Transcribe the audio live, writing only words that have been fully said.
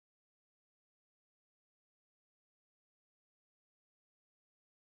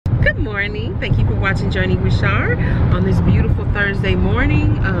Good morning. Thank you for watching Journey with Shar on this beautiful Thursday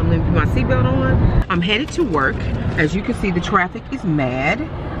morning. Let me put my seatbelt on. I'm headed to work. As you can see, the traffic is mad.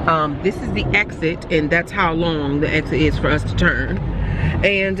 This is the exit, and that's how long the exit is for us to turn.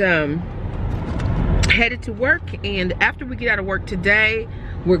 And headed to work, and after we get out of work today,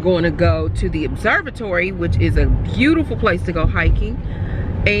 we're going to go to the Observatory, which is a beautiful place to go hiking.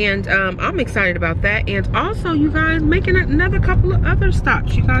 And I'm excited about that. And also, you guys, making another couple of other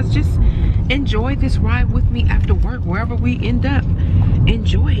stops. You guys just enjoy this ride with me after work, wherever we end up.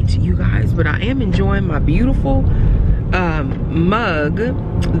 Enjoy it, you guys. But I am enjoying my beautiful mug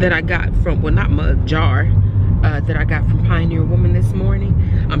that I got from, well, not mug, jar that I got from Pioneer Woman this morning.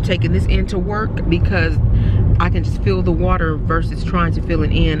 I'm taking this into work because I can just fill the water versus trying to fill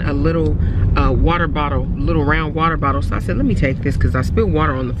it in a little water bottle, little round water bottle. So I said, let me take this because I spilled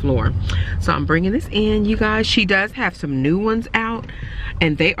water on the floor. So I'm bringing this in, you guys. She does have some new ones out,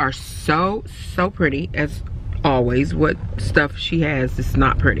 and they are so pretty as always. What stuff she has is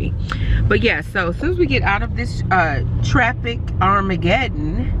not pretty. But yeah, so as soon as we get out of this traffic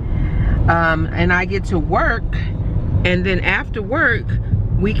Armageddon, and I get to work, and then after work,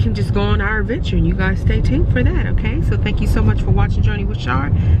 we can just go on our adventure, and you guys stay tuned for that, okay? So thank you so much for watching Journey with Shar,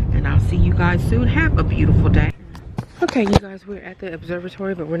 and I'll see you guys soon. Have a beautiful day. Okay, you guys, we're at the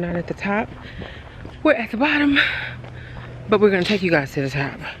observatory, but we're not at the top. We're at the bottom, but we're gonna take you guys to the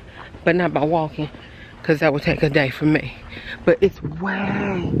top, but not by walking, because that would take a day for me. But it's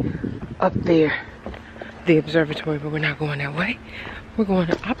way up there, the observatory, but we're not going that way. We're going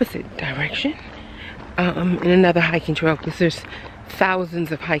the opposite direction, in another hiking trail, because there's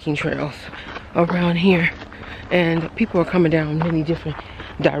thousands of hiking trails around here, and people are coming down many different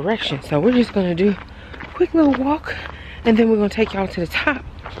directions. So we're just gonna do a quick little walk, and then we're gonna take y'all to the top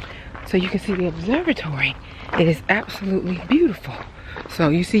so you can see the observatory. It is absolutely beautiful. So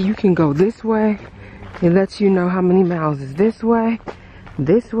you see, you can go this way. It lets you know how many miles is this way,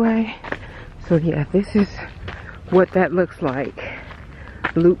 this way. So yeah, this is what that looks like.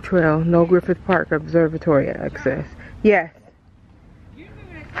 Loop trail, no Griffith Park Observatory access. Yes.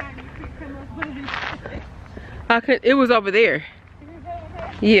 It was over there.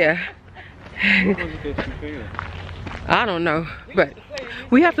 Yeah. I don't know, but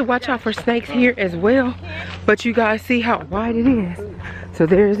we have to watch out for snakes here as well. But you guys see how wide it is. So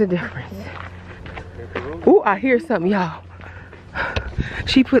there is a difference. Oh, I hear something, y'all.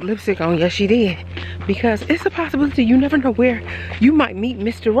 She put lipstick on. Yes, she did. Because it's a possibility, you never know where you might meet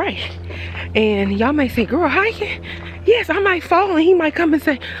Mr. Right. And y'all may say, girl, hiking? Yes, I might fall, and he might come and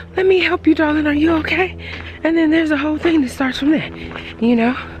say, let me help you, darling, are you okay? And then there's a whole thing that starts from there, you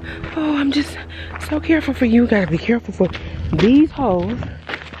know? Oh, I'm just so careful for you. Gotta be careful for these holes,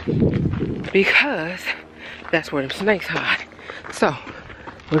 because that's where the snakes hide. So,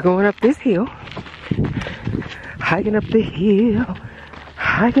 we're going up this hill, hiking up the hill,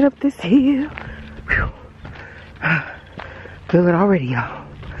 hiking up this hill. Whew. Feel it already, y'all.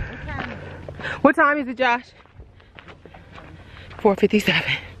 What time is it, Josh? 4:57.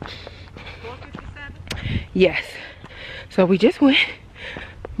 4:57? Yes. So we just went,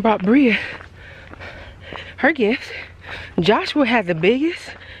 brought Bria her gifts. Joshua had the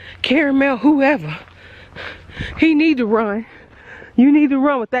biggest caramel whoever. He need to run. You need to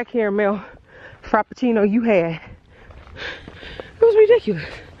run with that caramel frappuccino you had. It was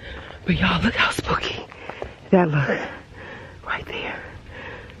ridiculous. But y'all, look how spooky that look right there.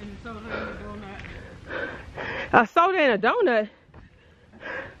 A soda and a donut.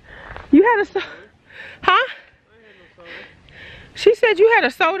 You had a soda? Huh? I had no soda. She said you had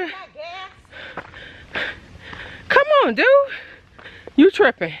a soda. Come on, dude. You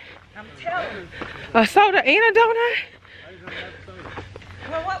tripping. I'm telling you. A soda and a donut? I didn't have soda.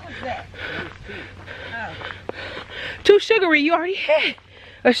 Well, what was that? Oh. Too sugary. You already had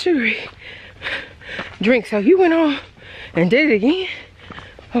a sugary drink. So you went on and did it again?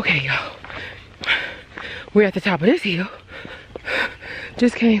 Okay, y'all. We're at the top of this hill.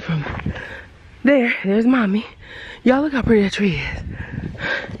 Just came from there. There's mommy. Y'all look how pretty that tree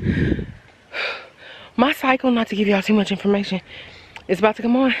is. My cycle, not to give y'all too much information, is about to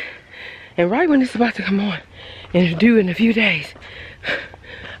come on. And right when it's about to come on, and due in a few days,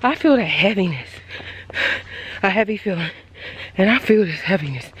 I feel that heaviness. A heavy feeling. And I feel this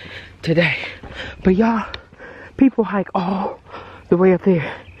heaviness today. But y'all, people hike all the way up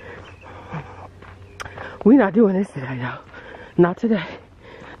there. We're not doing this today, though. Not today.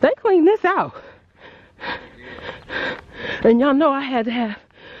 They cleaned this out. And y'all know I had to have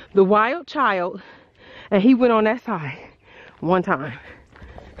the wild child, and he went on that side one time.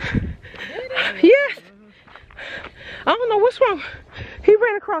 Yes. I don't know what's wrong. He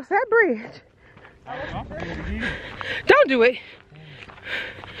ran across that bridge. Don't do it.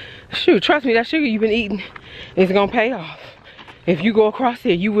 Shoot, trust me, that sugar you've been eating is gonna pay off. If you go across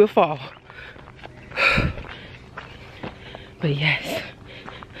here, you will fall. But yes.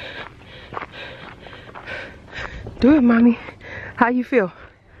 Do it, mommy. How you feel?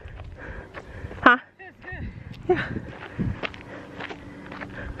 Huh? Yeah.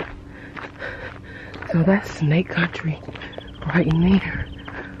 So that's snake country right in there.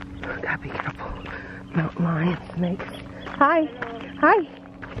 Gotta be careful. Mountain lion, snakes. Hi. Hi.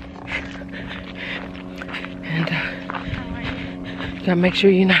 And gotta make sure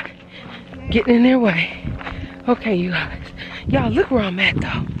you're not getting in their way. Okay, you guys. Y'all look where I'm at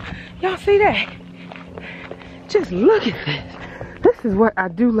though. Y'all see that? Just look at this. This is what I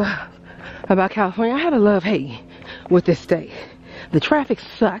do love about California. I have a love-hate with this state. The traffic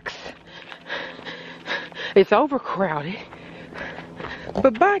sucks. It's overcrowded.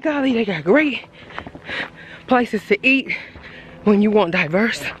 But by golly, they got great places to eat when you want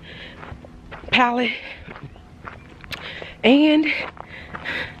diverse palate. And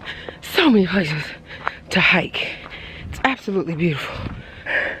so many places to hike. It's absolutely beautiful.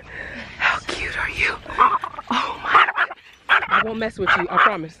 How cute are you? Oh my. I won't mess with you, I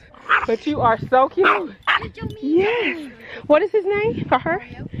promise. But you are so cute. Yes. What is his name for her?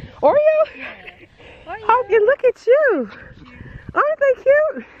 Oreo? Oh, and look at you. Aren't they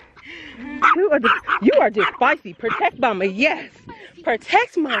cute? You are just spicy. Protect mama, yes.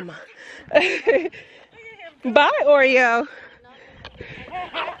 Protect mama. Bye, Oreo.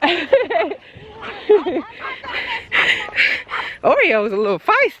 Oreo is a little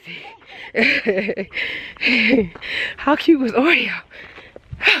feisty. How cute was Oreo?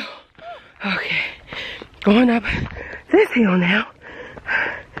 Okay, going up this hill now.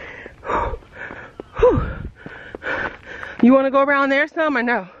 You want to go around there some or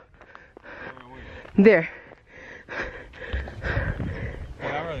no? There. Yeah,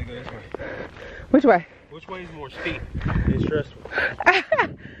 I'd rather go this way. Which way? Which way is more steep and stressful?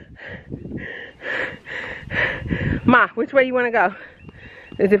 Ma, which way you want to go?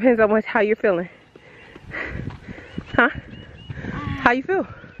 It depends on how you're feeling. Huh? How you feel?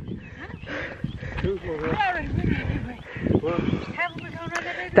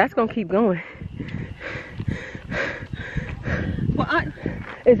 That's gonna keep going.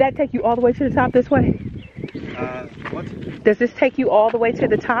 Does that take you all the way to the top this way? What? Does this take you all the way to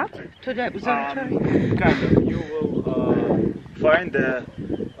the top? To the observatory? Kind of. You will find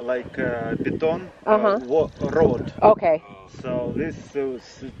like beton road. Okay. So this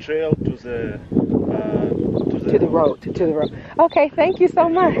is trail to the road. To the road. Okay, thank you so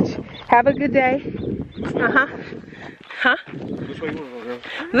much. Have a good day. Huh? Which way you want to go, girl?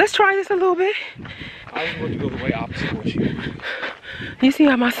 Let's try this a little bit. I just want to go the way opposite what you. You see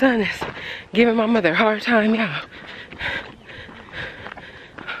how my son is giving my mother a hard time, y'all.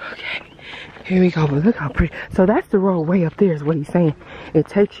 Okay, here we go. But look how pretty. So that's the road way up there is what he's saying. It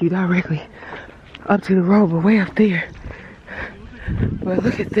takes you directly up to the road, but way up there. But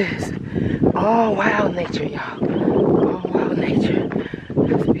look at this. All wild nature, y'all. All wild nature.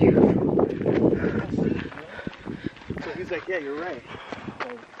 That's beautiful. So he's like, yeah, you're right.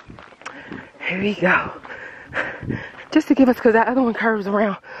 Here we go. Just to give us, because that other one curves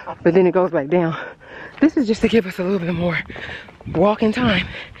around, but then it goes back down. This is just to give us a little bit more walking time.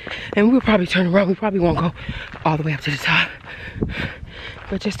 And we'll probably turn around. We probably won't go all the way up to the top,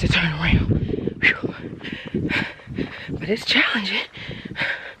 but just to turn around. Whew. But it's challenging.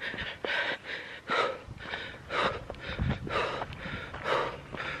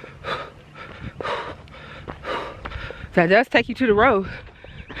 That does take you to the road.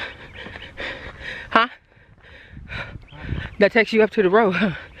 Huh? That takes you up to the road,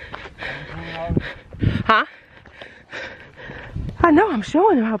 huh? Huh? I know, I'm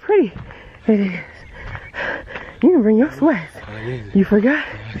showing him how pretty it is. You can bring your sweats. You forgot?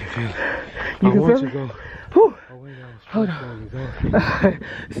 I can feel it. You can feel it? Go. Whew. Hold on.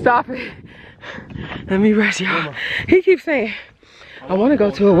 Stop it. Let me rest, y'all. He keeps saying, I want to go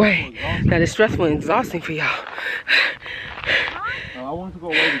to a way that is stressful and exhausting for y'all. I want to go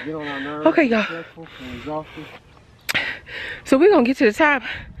away to get on our nerves. Okay, y'all. Stressful and exhausting. So we're going to get to the top.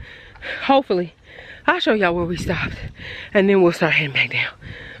 Hopefully. I'll show y'all where we stopped. And then we'll start heading back down.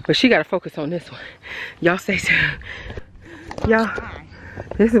 But she got to focus on this one. Y'all stay tuned. Y'all,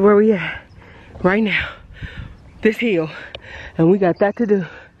 this is where we at right now. This hill. And we got that to do.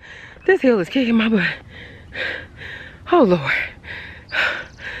 This hill is kicking my butt. Oh, Lord.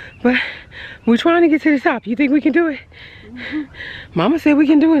 But we're trying to get to the top. You think we can do it? Mama said we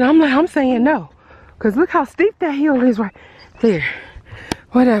can do it. I'm saying no. Because look how steep that hill is right there.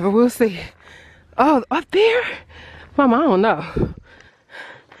 Whatever, we'll see. Oh, up there? Mama, I don't know.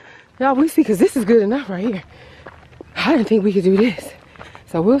 Y'all, we see, because this is good enough right here. I didn't think we could do this.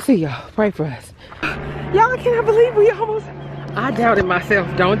 So we'll see, y'all. Pray for us. Y'all, I cannot believe we almost... I doubted myself.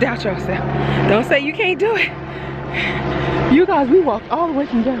 Don't doubt yourself. Don't say you can't do it. You guys, we walked all the way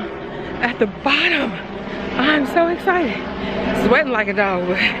from down at the bottom. I'm so excited. Sweating like a dog,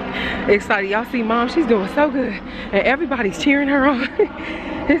 but excited. Y'all see Mom, she's doing so good. And everybody's cheering her on.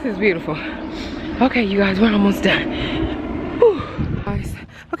 This is beautiful. Okay, you guys, we're almost done. Whew.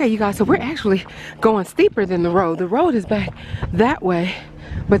 Okay, you guys, so we're actually going steeper than the road. The road is back that way,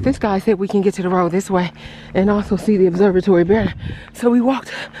 but this guy said we can get to the road this way and also see the observatory better. So we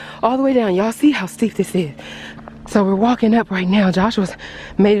walked all the way down. Y'all see how steep this is. So we're walking up right now. Joshua's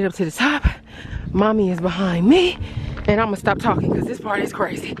made it up to the top. Mommy is behind me, and I'm gonna stop talking because this part is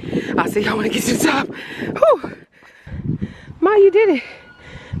crazy. I'll see y'all when I get to the top. Whew. Ma, you did it.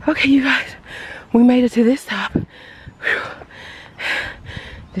 Okay, you guys, we made it to this top. Whew.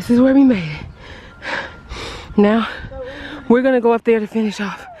 This is where we made it. Now, we're gonna go up there to finish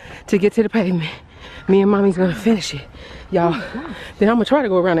off, to get to the pavement. Me and Mommy's gonna finish it, y'all. Then I'm gonna try to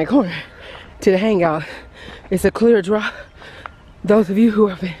go around that corner to the hangout. It's a clear drop. Those of you who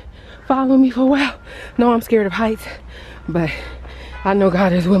have been following me for a while know I'm scared of heights, but I know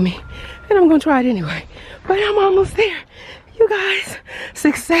God is with me, and I'm gonna try it anyway. But I'm almost there. You guys,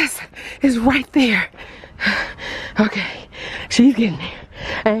 success is right there. Okay, she's getting there.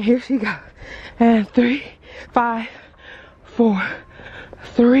 And here she goes. And 3, 5, 4,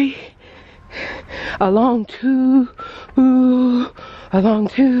 3, along 2, ooh, along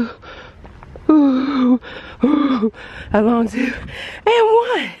 2, ooh, ooh, along 2, and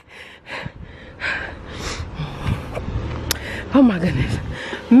 1. Oh my goodness.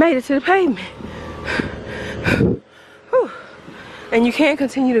 Made it to the pavement. Whew. And you can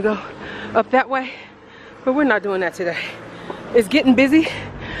continue to go up that way, but we're not doing that today. It's getting busy.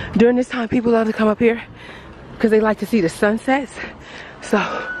 During this time, people love to come up here because they like to see the sunsets. So,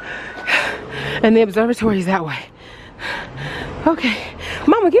 and the observatory is that way. Okay,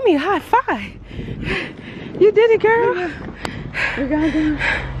 Mama, give me a high five. You did it, girl. We gotta go.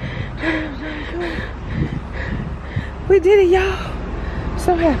 We did it, y'all.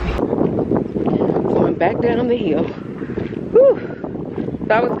 So happy. Going back down the hill. Whew.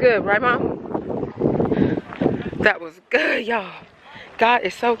 That was good, right, Mom? That was good, y'all. God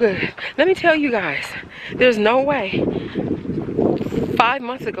is so good. Let me tell you guys, there's no way 5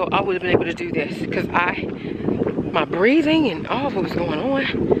 months ago I would have been able to do this because my breathing and all of what was going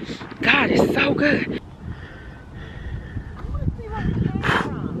on. God is so good.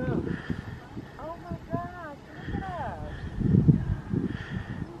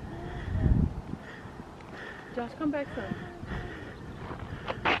 Josh, come back, son.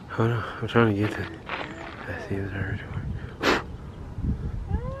 Hold on, I'm trying to get to the observatory.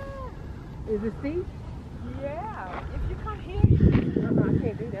 Is it steep? Yeah. If you come here, I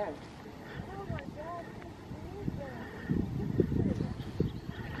can't do that. oh my God.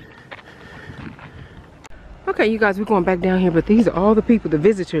 Okay, you guys, we're going back down here, but these are all the people, the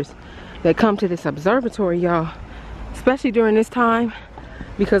visitors that come to this observatory, y'all. Especially during this time,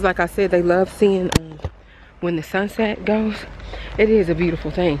 because like I said, they love seeing when the sunset goes. It is a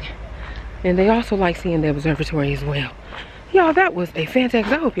beautiful thing. And they also like seeing the observatory as well. Y'all, that was a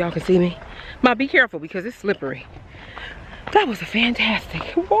fantastic, I hope y'all can see me. Ma, be careful because it's slippery. That was a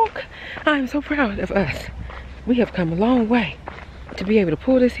fantastic walk. I am so proud of us. We have come a long way to be able to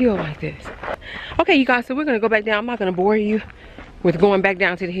pull this hill like this. Okay, you guys, so we're gonna go back down. I'm not gonna bore you with going back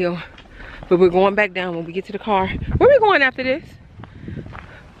down to the hill, but we're going back down when we get to the car. Where are we going after this?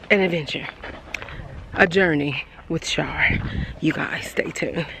 An adventure, a journey with Shar. You guys, stay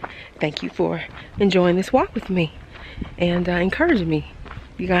tuned. Thank you for enjoying this walk with me and encouraging me,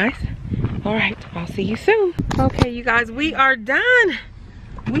 you guys. All right, I'll see you soon. Okay, you guys, we are done.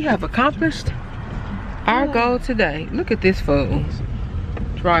 We have accomplished our goal today. Look at this fool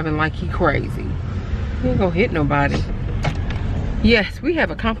driving like he crazy. He ain't gonna hit nobody. Yes, we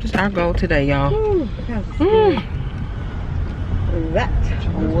have accomplished our goal today, y'all.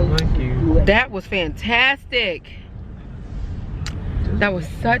 That was fantastic. That was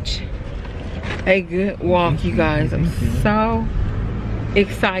such a good walk, you guys. I'm so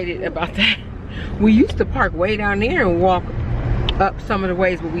excited about that. We used to park way down there and walk up some of the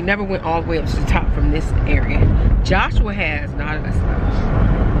ways, but we never went all the way up to the top from this area. Joshua has, not us.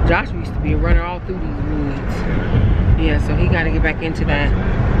 Joshua used to be a runner all through these woods. Yeah, so he got to get back into that.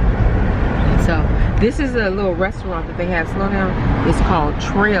 So this is a little restaurant that they have. Slow down. It's called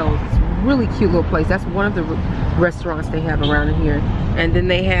Trails. It's really cute little place. That's one of the restaurants they have around here. And then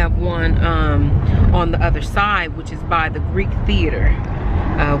they have one on the other side, which is by the Greek Theater,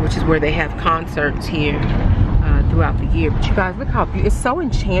 which is where they have concerts here throughout the year. But you guys, look how beautiful. It's so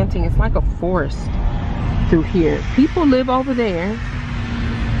enchanting. It's like a forest through here. People live over there.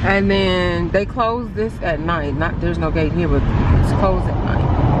 And then they close this at night. There's no gate here, but it's closed at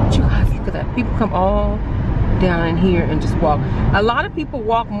night. But you guys, look at that. People come all down in here and just walk. A lot of people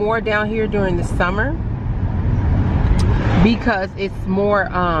walk more down here during the summer because it's more,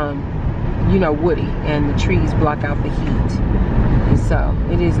 you know, woody, and the trees block out the heat. And so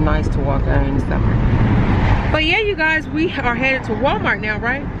it is nice to walk down in the summer. But yeah, you guys, we are headed to Walmart now,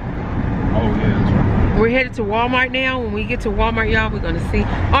 right? Oh yeah, that's right. We're headed to Walmart now. When we get to Walmart, y'all, we're gonna see.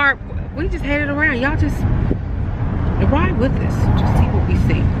 Or we just headed around. Y'all just ride with us. Just see what we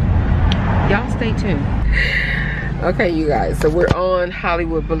see. Y'all stay tuned. Okay, you guys. So we're on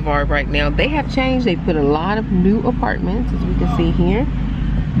Hollywood Boulevard right now. They have changed. They put a lot of new apartments, as we can see here.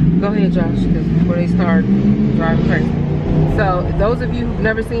 Go ahead, Josh, because before they start driving crazy. So those of you who've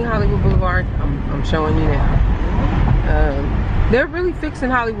never seen Hollywood Boulevard, I'm showing you now. They're really fixing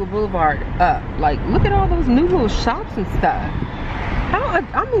Hollywood Boulevard up. Like, look at all those new little shops and stuff.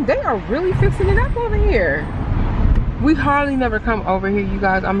 I mean, they are really fixing it up over here. We hardly never come over here, you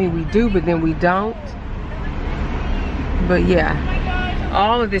guys. I mean, we do, but then we don't. But yeah,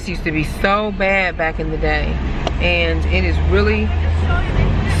 all of this used to be so bad back in the day. And it is really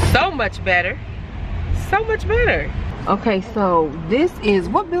so much better. So much better. Okay, so this is,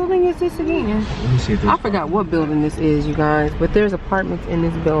 what building is this again? Let me see if I forgot what building this is, you guys, but there's apartments in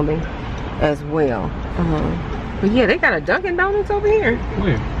this building as well. But yeah, they got a Dunkin' Donuts over here.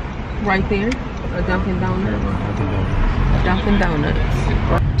 Where? Right there, a Dunkin' Donuts. Dunkin'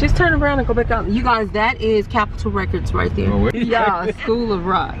 Donuts. Just turn around and go back out. You guys, that is Capitol Records right there. Oh, Yeah, School of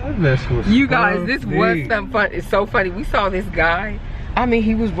Rock. You guys, this was something fun. It's so funny. We saw this guy. I mean,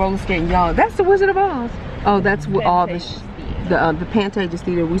 he was roller skating, y'all. That's the Wizard of Oz. Oh, that's what all the Pantages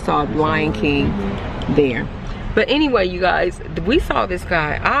Theater. We saw Lion King there. But anyway, you guys, we saw this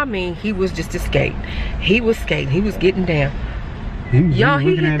guy. I mean, he was just a skate. He was skating. He was getting down. Y'all,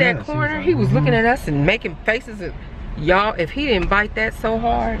 he hit that corner. He was looking at us and making faces. Y'all, if he didn't bite that so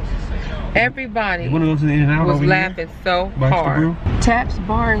hard, everybody was laughing so hard. Taps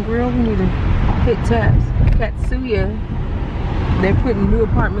Bar and Grill. We need to hit Taps. Katsuya. They're putting new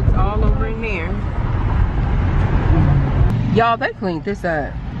apartments all over in there. Y'all, they cleaned this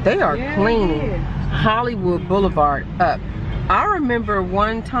up. They are cleaning Hollywood Boulevard up. I remember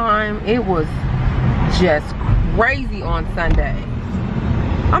one time it was just crazy on Sundays.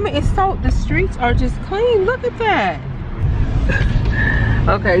 I mean, it's so, the streets are just clean. Look at that.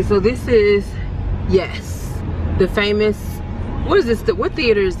 Okay, so this is, yes, the famous, what is this? What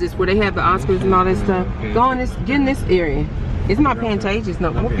theater is this where they have the Oscars and all that stuff? Go in this, get in this area. It's not Pantages,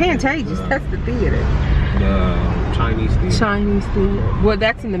 no. Well, Pantages, that's the theater. The Chinese theater. Chinese theater. Well,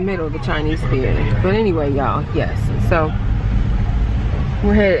 that's in the middle of the Chinese theater. But anyway, y'all, yes. So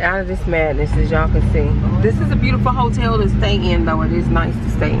we're headed out of this madness, as y'all can see. This is a beautiful hotel to stay in, though. It is nice to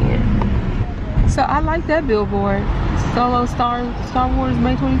stay in. So I like that billboard. Solo Star Wars,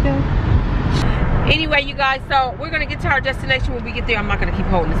 May 25th. Anyway, you guys, so we're gonna get to our destination when we get there. I'm not gonna keep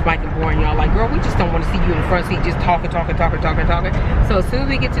holding this mic and boring y'all. Like, girl, we just don't want to see you in the front seat just talking. So as soon as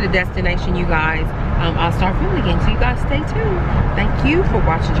we get to the destination, you guys, I'll start filming again. So you guys stay tuned. Thank you for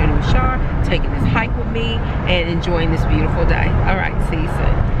watching Journey with Shar, taking this hike with me, and enjoying this beautiful day. All right, see you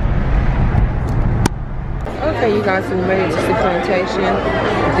soon. Okay, you guys, so we made it to Souplantation.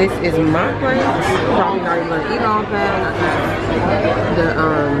 This is my place. Probably already gonna eat all that. The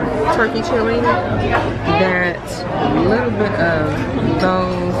turkey chili. That little bit of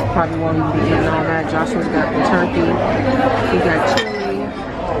those. Probably won't even be eating all that. Joshua's got the turkey. We got chili.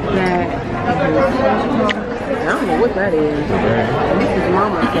 That I don't know what that is. This is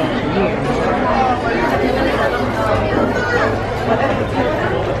Mama's cat here.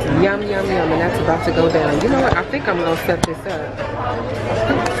 Yum, yum, yum, and that's about to go down. You know what? I think I'm gonna set this up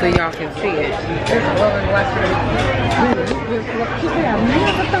so y'all can see it.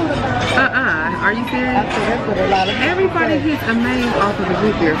 Are you serious? Everybody gets amazed off of the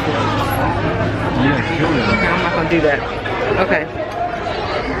root beer float. Okay, I'm not gonna do that. Okay.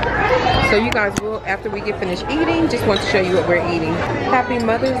 So you guys will, after we get finished eating, just want to show you what we're eating. Happy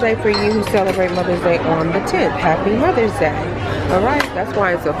Mother's Day for you who celebrate Mother's Day on the 10th. Happy Mother's Day. All right, that's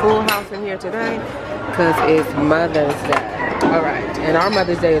why it's a full house in here today, because it's Mother's Day. All right, and our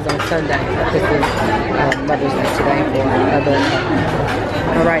Mother's Day is on Sunday. This is Mother's Day today for Mother's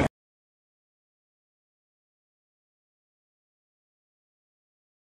Day. All right.